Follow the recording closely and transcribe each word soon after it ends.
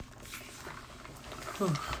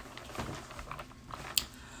Whew.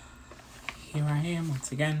 Here I am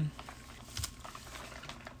once again.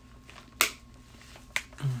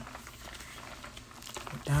 We're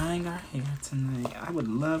dyeing our hair tonight. I would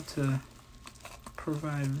love to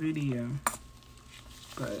provide video,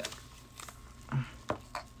 but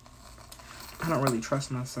I don't really trust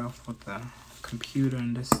myself with the computer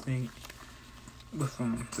and this thing, with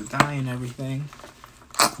the dye and everything.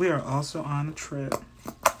 We are also on a trip,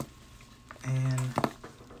 and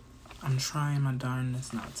I'm trying my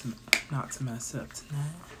darndest not to mess up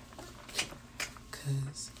tonight.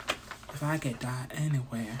 Cause if I get dye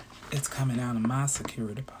anywhere, it's coming out of my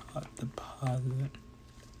security deposit.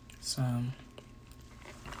 So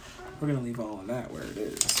we're gonna leave all of that where it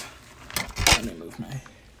is. Let me move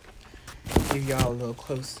give y'all a little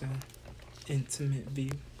closer, intimate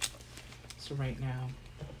view. So right now,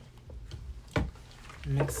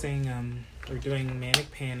 mixing, we're doing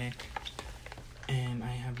Manic Panic, and I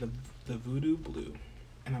have the Voodoo Blue,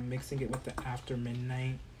 and I'm mixing it with the After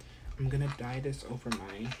Midnight. I'm gonna dye this over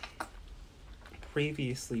my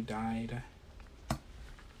previously dyed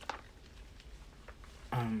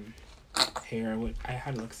hair. I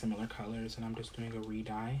had like similar colors, and I'm just doing a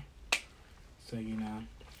re-dye. So, you know,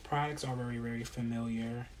 products are very, very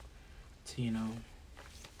familiar to, you know,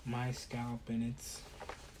 my scalp, and it's,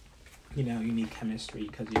 you know, you need chemistry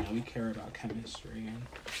because, you know, we care about chemistry and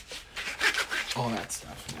all that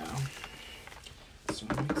stuff now. So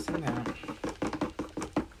I'm mixing that.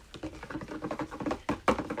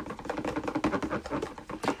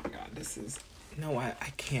 Oh my god, this is, no, I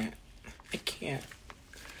can't.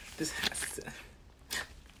 This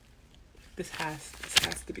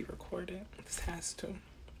has to be recorded. This has to.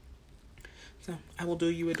 So I will do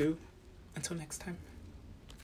you a do. Until next time.